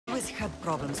had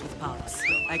problems with Paros.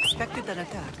 I expected an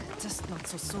attack, just not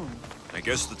so soon. I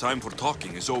guess the time for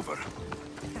talking is over.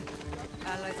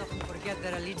 Allies often forget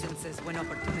their allegiances when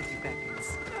opportunity beckons.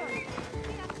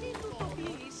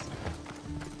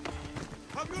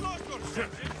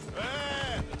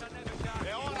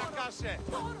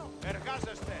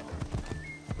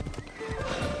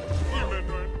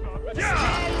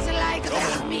 Smells like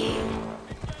the meat.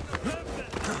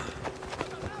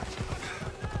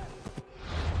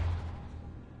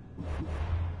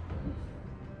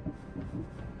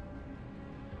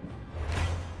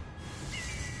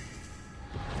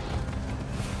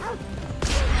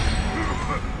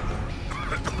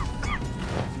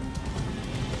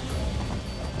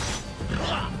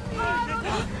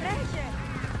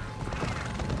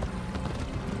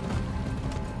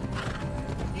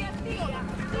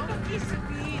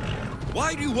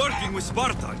 Why are you working with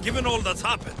Sparta, given all that's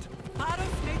happened?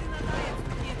 Paros made an alliance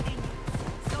with the Athenians,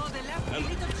 so they left me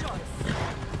little choice.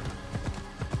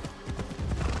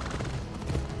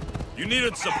 You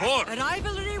needed support. A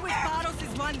rivalry with Paros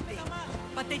is one thing,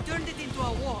 but they turned it into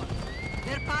a war.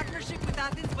 Their partnership with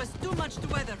Athens was too much to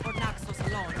weather for Naxos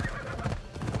alone.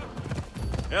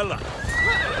 Ella.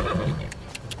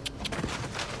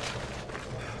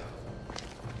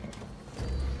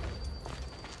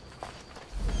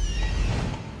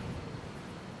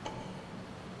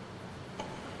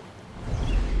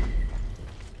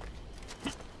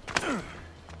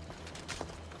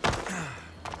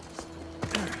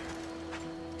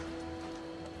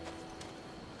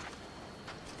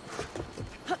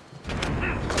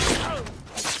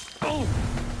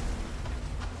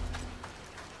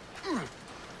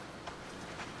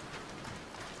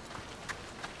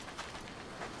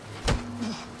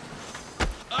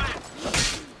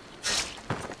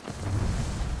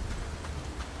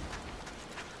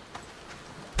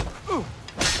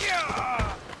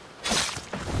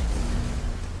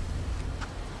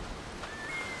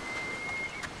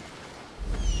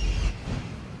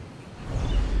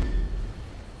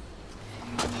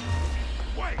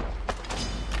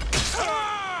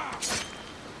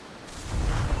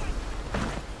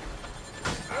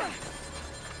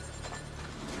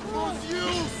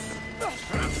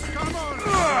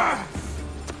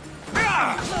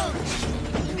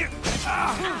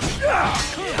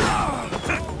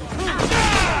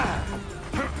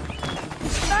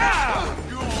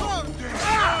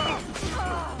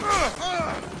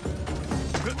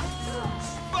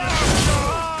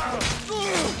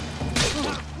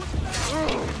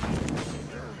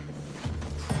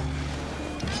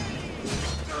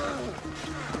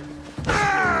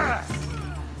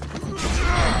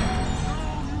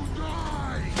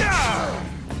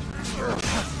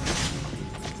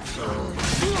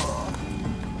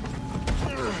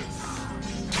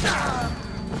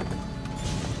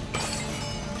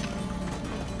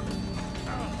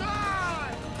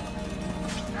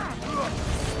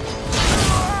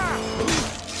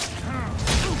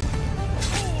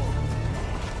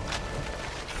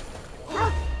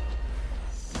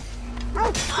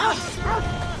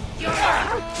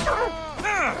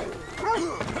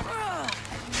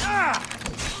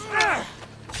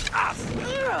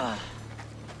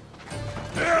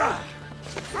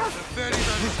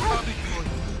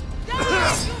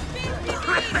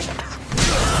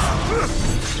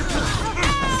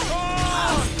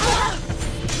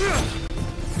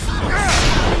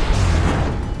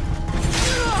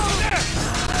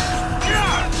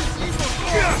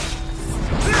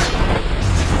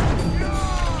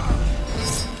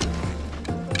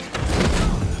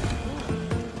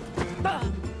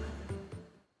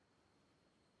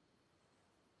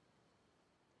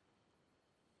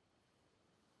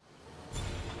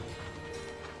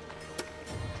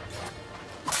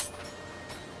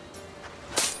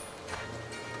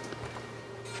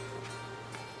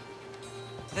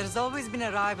 There's always been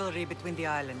a rivalry between the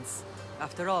islands.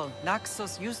 After all,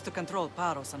 Naxos used to control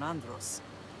Paros and Andros.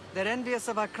 They're envious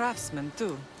of our craftsmen,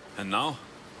 too. And now?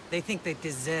 They think they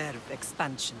deserve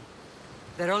expansion.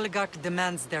 Their oligarch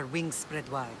demands their wings spread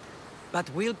wide. But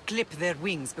we'll clip their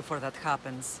wings before that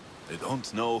happens. They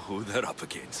don't know who they're up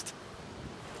against.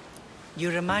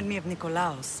 You remind me of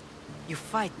Nikolaos. You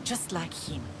fight just like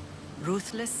him.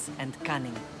 Ruthless and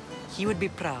cunning. He would be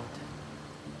proud.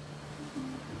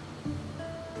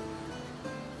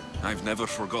 I've never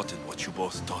forgotten what you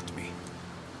both taught me.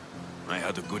 I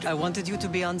had a good... I wanted you to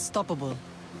be unstoppable.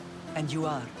 And you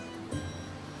are.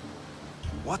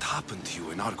 What happened to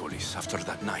you in Argolis after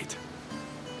that night?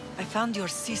 I found your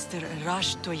sister and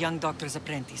rushed to a young doctor's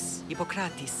apprentice,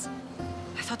 Hippocrates.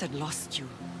 I thought I'd lost you.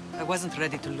 I wasn't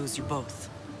ready to lose you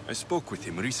both. I spoke with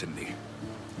him recently.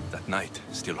 That night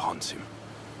still haunts him.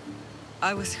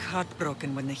 I was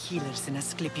heartbroken when the healers in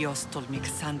Asclepios told me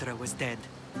Cassandra was dead.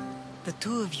 The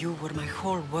two of you were my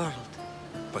whole world.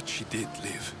 But she did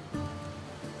live.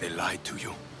 They lied to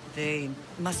you. They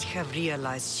must have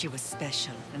realized she was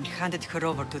special and handed her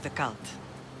over to the cult.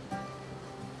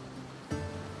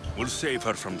 We'll save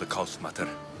her from the cult, Mater.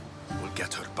 We'll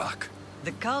get her back.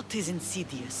 The cult is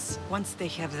insidious. Once they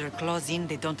have their claws in,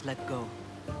 they don't let go.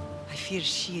 I fear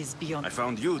she is beyond... I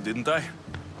found you, didn't I?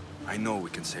 I know we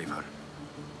can save her.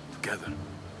 Together.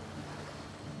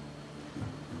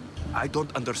 I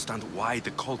don't understand why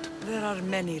the cult... There are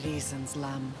many reasons,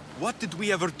 Lamb. What did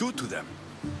we ever do to them?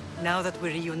 Now that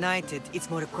we're reunited, it's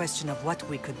more a question of what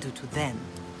we could do to them.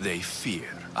 They fear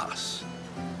us.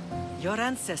 Your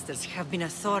ancestors have been a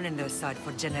thorn in their side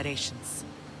for generations.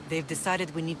 They've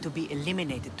decided we need to be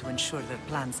eliminated to ensure their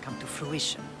plans come to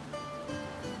fruition.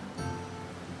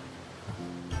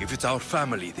 If it's our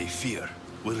family they fear,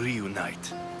 we'll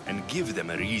reunite and give them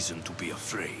a reason to be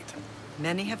afraid.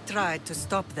 Many have tried to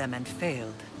stop them and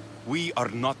failed. We are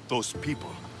not those people.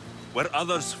 Where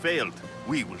others failed,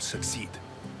 we will succeed.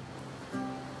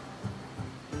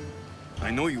 I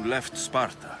know you left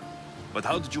Sparta, but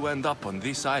how did you end up on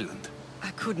this island? I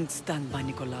couldn't stand by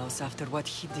Nikolaos after what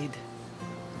he did.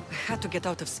 I had to get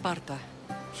out of Sparta.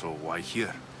 So why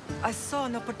here? I saw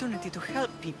an opportunity to help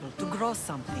people, to grow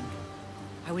something.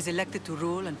 I was elected to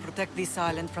rule and protect this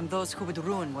island from those who would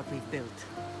ruin what we've built.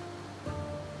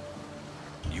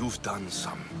 You've done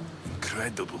some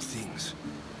incredible things.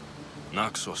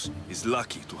 Naxos is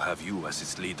lucky to have you as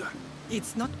its leader.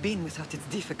 It's not been without its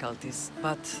difficulties,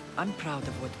 but I'm proud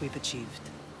of what we've achieved.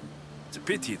 It's a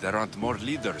pity there aren't more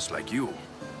leaders like you.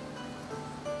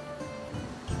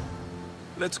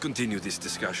 Let's continue this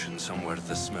discussion somewhere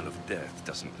the smell of death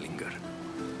doesn't linger.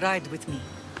 Ride with me.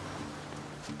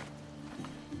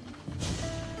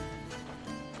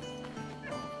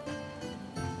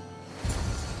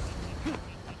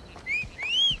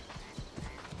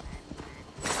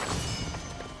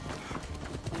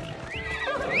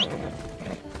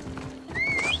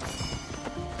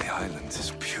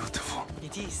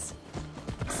 It is.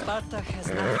 Sparta has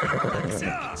nothing but lakes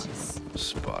and beaches.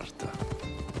 Sparta.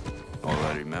 All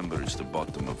I remember is the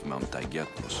bottom of Mount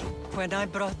Taygetos. When I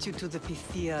brought you to the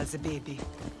Pythia as a baby,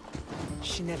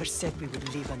 she never said we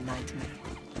would live a nightmare.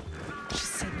 She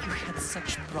said you had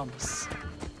such promise.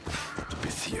 The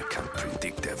Pythia can't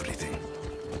predict everything.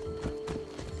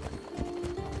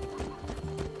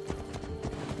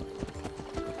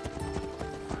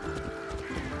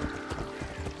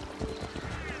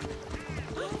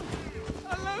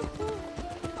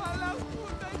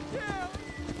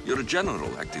 Your general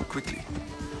acted quickly,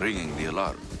 ringing the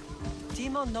alarm.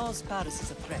 Timo knows Paris is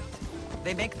a threat.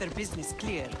 They make their business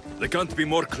clear. They can't be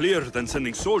more clear than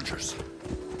sending soldiers.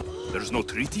 There's no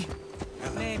treaty?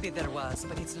 Maybe there was,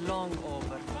 but it's long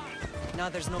over. Now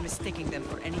there's no mistaking them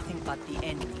for anything but the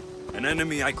enemy. An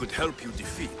enemy I could help you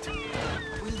defeat.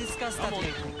 We'll discuss that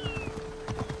later.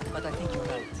 But I think you're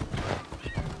right.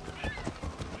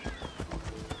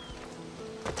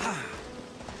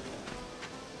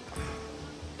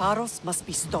 Paros must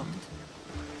be stopped.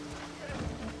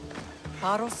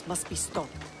 Paros must be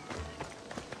stopped.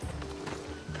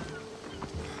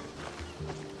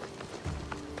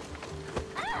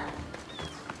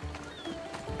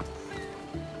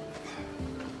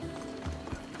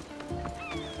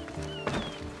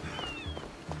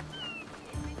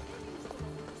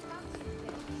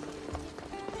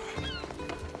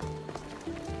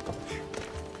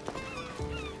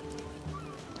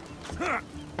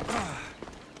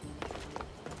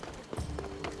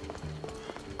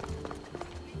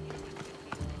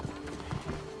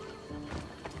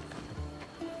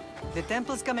 The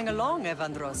temple's coming along,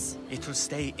 Evandros. It will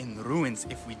stay in ruins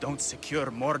if we don't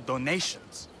secure more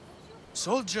donations.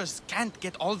 Soldiers can't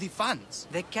get all the funds.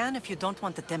 They can if you don't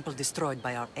want the temple destroyed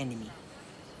by our enemy.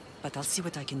 But I'll see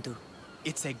what I can do.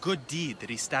 It's a good deed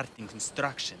restarting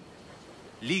construction.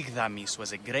 Ligdamis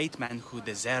was a great man who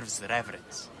deserves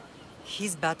reverence.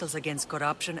 His battles against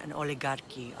corruption and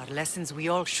oligarchy are lessons we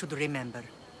all should remember.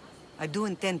 I do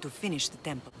intend to finish the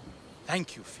temple.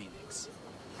 Thank you, Phoenix.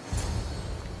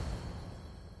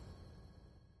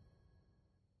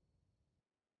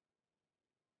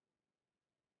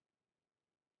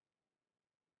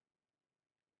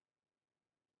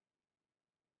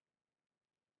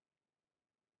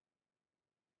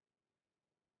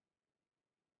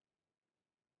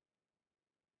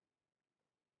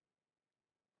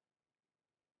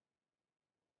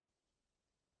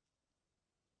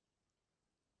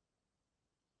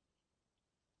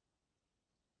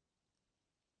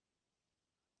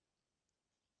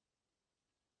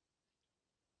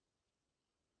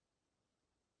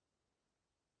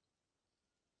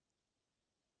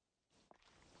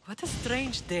 What a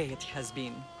strange day it has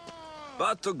been.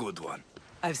 But a good one.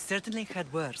 I've certainly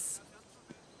had worse.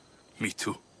 Me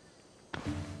too.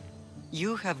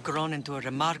 You have grown into a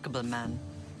remarkable man,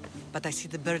 but I see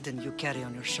the burden you carry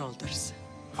on your shoulders.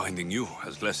 Finding you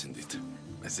has lessened it,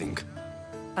 I think.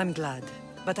 I'm glad,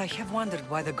 but I have wondered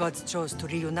why the gods chose to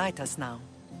reunite us now.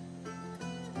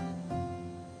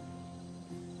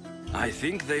 I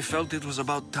think they felt it was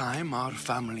about time our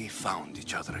family found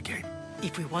each other again.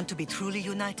 If we want to be truly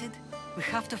united, we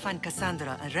have to find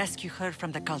Cassandra and rescue her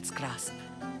from the cult's grasp.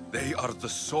 They are the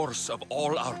source of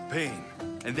all our pain,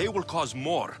 and they will cause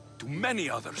more to many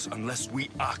others unless we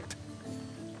act.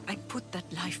 I put that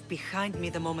life behind me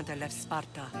the moment I left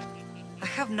Sparta. I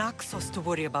have Naxos to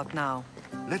worry about now.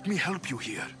 Let me help you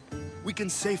here. We can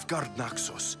safeguard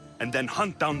Naxos, and then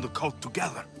hunt down the cult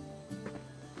together.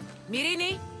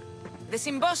 Myrrine, the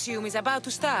symposium is about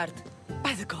to start.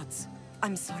 By the gods.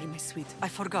 I'm sorry, my sweet. I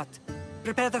forgot.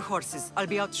 Prepare the horses. I'll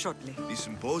be out shortly. The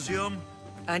symposium?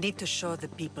 I need to show the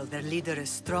people their leader is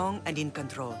strong and in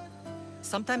control.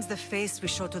 Sometimes the face we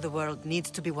show to the world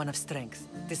needs to be one of strength,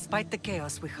 despite the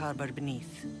chaos we harbor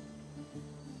beneath.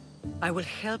 I will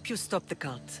help you stop the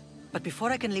cult, but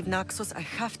before I can leave Naxos, I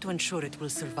have to ensure it will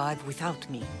survive without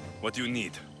me. What do you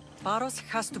need? Paros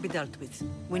has to be dealt with.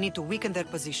 We need to weaken their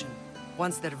position.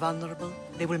 Once they're vulnerable,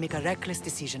 they will make a reckless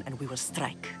decision and we will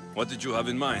strike. What did you have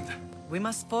in mind? We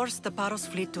must force the Paros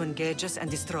fleet to engage us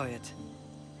and destroy it.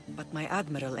 But my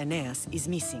admiral, Aeneas, is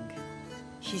missing.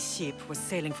 His ship was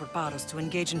sailing for Paros to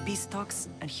engage in peace talks,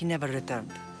 and he never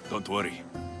returned. Don't worry.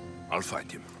 I'll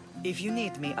find him. If you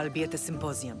need me, I'll be at the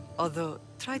symposium. Although,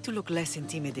 try to look less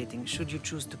intimidating should you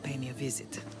choose to pay me a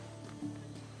visit.